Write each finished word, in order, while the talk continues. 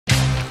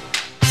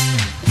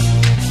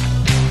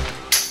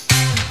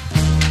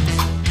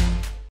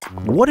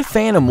What if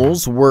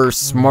animals were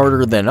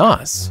smarter than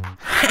us?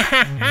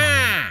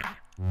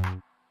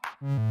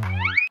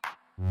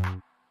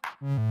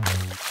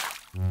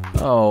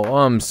 Oh,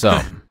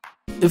 AumSum.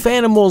 If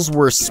animals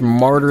were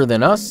smarter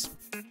than us,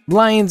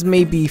 lions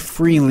may be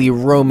freely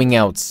roaming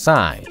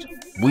outside.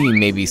 We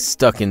may be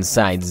stuck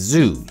inside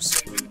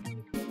zoos.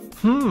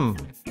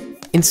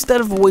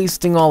 Instead of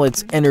wasting all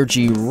its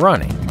energy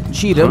running,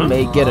 Cheetah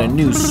may get a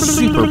new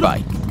super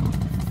bike.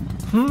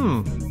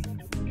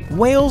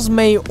 Whales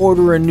may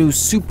order a new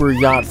super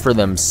yacht for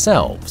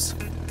themselves.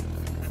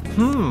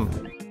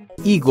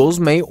 Eagles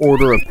may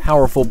order a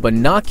powerful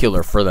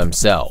binocular for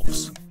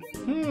themselves.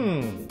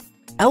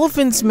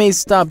 Elephants may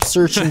stop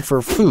searching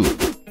for food.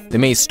 They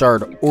may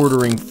start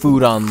ordering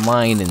food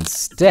online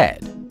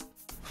instead.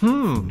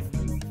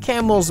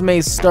 Camels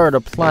may start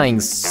applying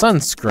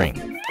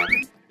sunscreen.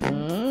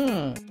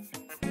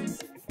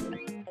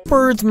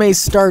 Birds may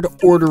start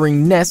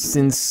ordering nests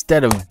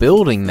instead of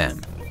building them.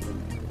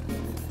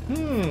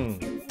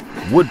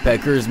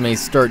 Woodpeckers may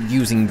start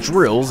using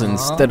drills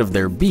instead of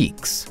their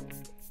beaks.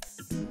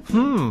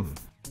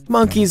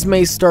 Monkeys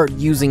may start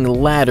using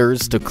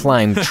ladders to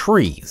climb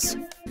trees.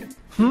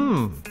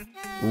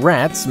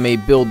 Rats may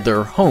build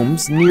their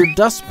homes near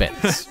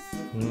dustbins.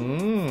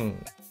 To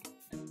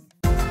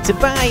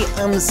buy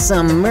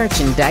AumSum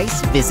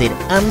merchandise, visit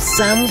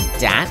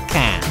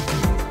AumSum.com.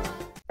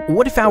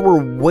 What if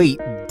our weight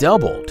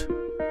doubled?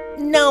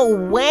 No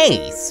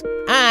ways!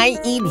 I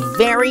eat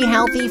very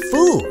healthy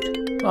food.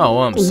 Oh,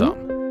 AumSum.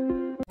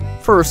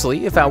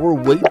 Firstly, if our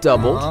weight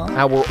doubled,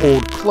 our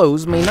old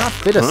clothes may not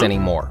fit us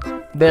anymore.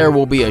 There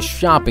will be a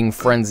shopping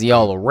frenzy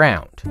all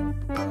around.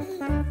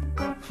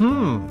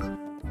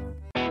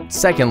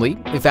 Secondly,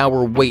 if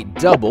our weight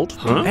doubled,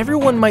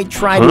 everyone might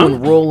try to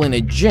enroll in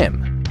a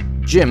gym.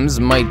 Gyms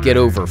might get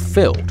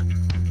overfilled.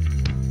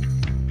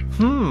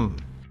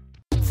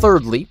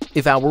 Thirdly,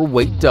 if our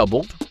weight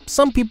doubled,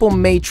 some people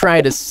may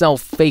try to sell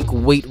fake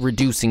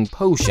weight-reducing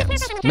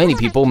potions. Many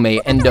people may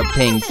end up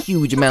paying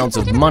huge amounts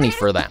of money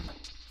for them.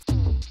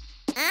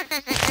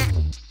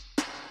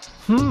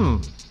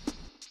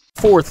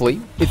 Fourthly,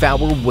 if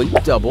our weight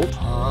doubled,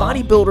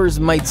 bodybuilders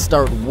might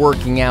start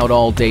working out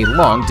all day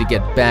long to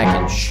get back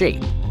in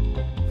shape.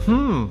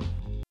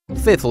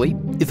 Fifthly,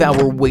 if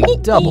our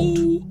weight doubled,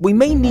 we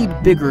may need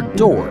bigger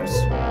doors.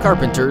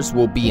 Carpenters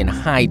will be in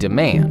high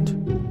demand.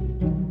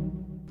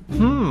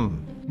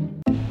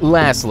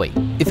 Lastly,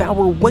 if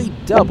our weight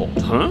doubled,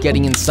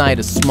 getting inside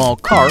a small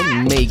car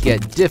may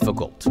get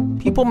difficult.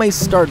 People may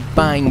start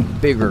buying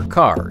bigger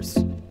cars.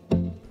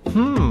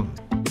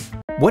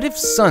 What if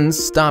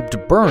suns stopped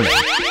burning?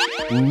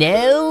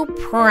 No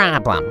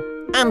problem.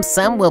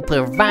 AumSum will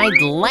provide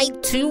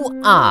light to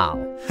all.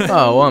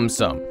 Oh,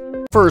 AumSum.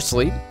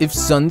 Firstly, if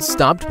suns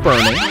stopped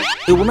burning,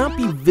 it will not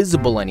be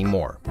visible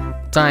anymore.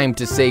 Time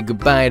to say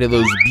goodbye to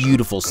those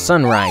beautiful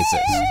sunrises.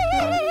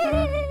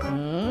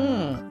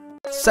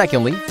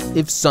 Secondly,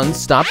 if suns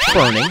stopped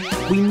burning,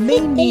 we may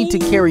need to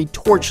carry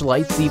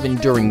torchlights even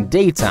during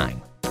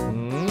daytime.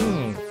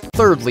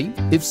 Thirdly,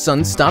 if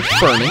suns stopped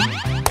burning,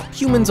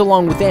 humans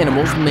along with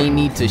animals may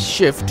need to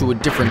shift to a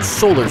different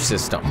solar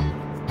system.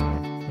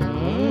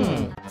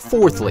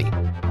 Fourthly,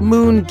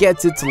 moon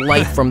gets its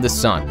light from the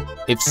sun.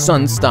 If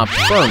sun stopped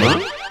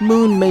burning,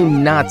 moon may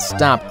not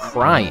stop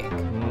crying.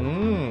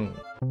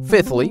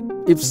 Fifthly,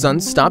 if sun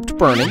stopped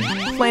burning,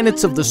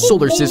 planets of the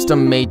solar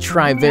system may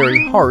try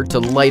very hard to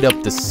light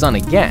up the sun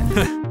again.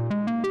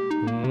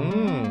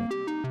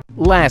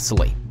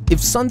 Lastly, if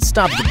sun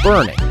stopped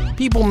burning,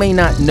 people may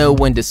not know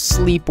when to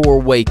sleep or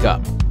wake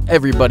up.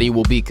 Everybody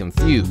will be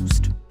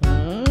confused.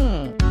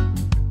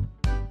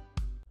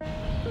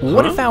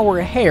 What if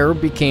our hair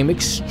became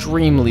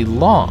extremely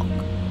long?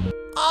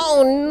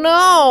 Oh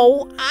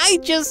no! I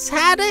just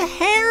had a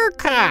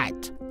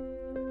haircut!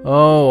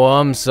 Oh,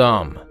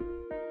 AumSum.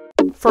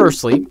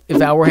 Firstly,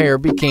 if our hair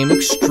became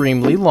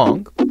extremely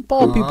long,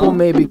 bald people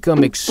may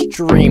become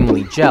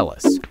extremely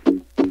jealous.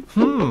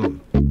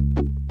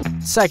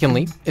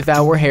 Secondly, if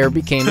our hair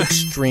became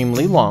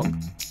extremely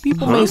long,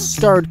 people may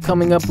start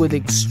coming up with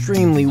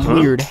extremely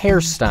weird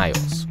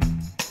hairstyles.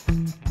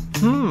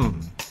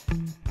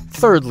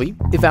 Thirdly,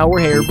 if our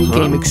hair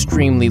became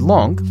extremely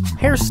long,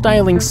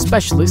 hairstyling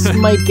specialists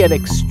might get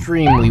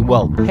extremely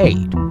well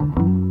paid.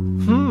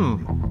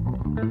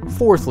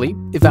 Fourthly,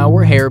 if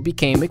our hair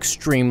became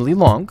extremely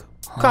long,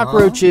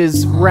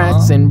 cockroaches,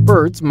 rats, and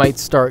birds might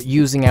start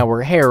using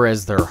our hair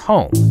as their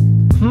home.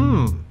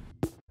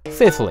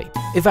 Fifthly,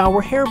 if our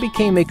hair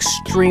became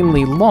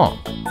extremely long,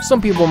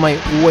 some people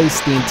might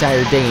waste the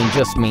entire day in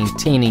just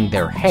maintaining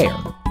their hair.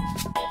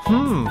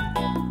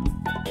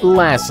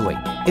 Lastly,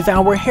 if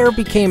our hair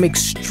became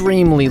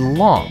extremely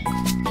long,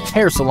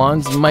 hair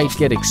salons might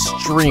get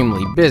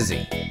extremely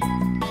busy.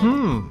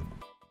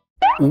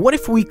 What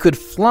if we could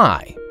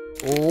fly?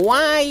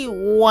 Why,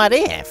 what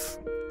if?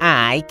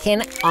 I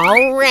can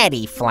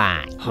already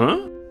fly.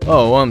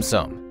 Oh,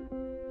 AumSum.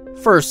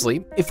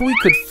 Firstly, if we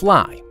could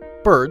fly,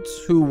 birds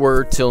who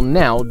were till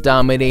now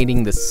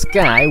dominating the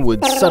sky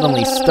would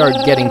suddenly start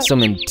getting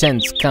some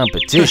intense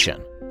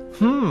competition.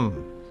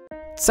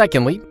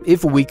 Secondly,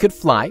 if we could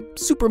fly,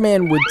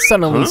 Superman would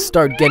suddenly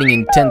start getting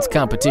intense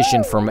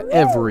competition from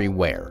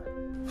everywhere.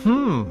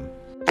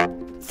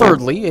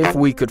 Thirdly, if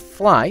we could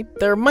fly,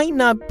 there might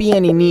not be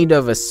any need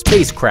of a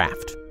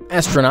spacecraft.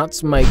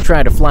 Astronauts might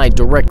try to fly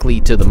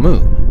directly to the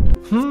moon.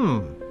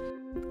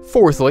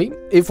 Fourthly,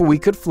 if we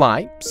could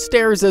fly,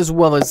 stairs as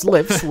well as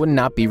lifts would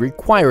not be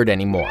required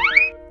anymore.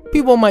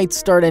 People might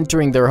start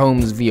entering their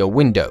homes via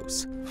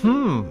windows.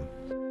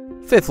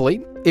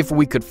 Fifthly, if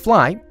we could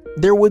fly,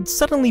 there would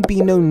suddenly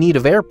be no need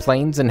of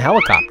airplanes and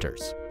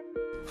helicopters.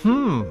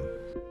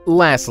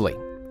 Lastly,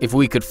 if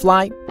we could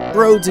fly,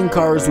 roads and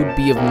cars would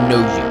be of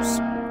no use.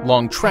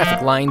 Long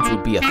traffic lines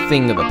would be a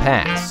thing of the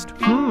past.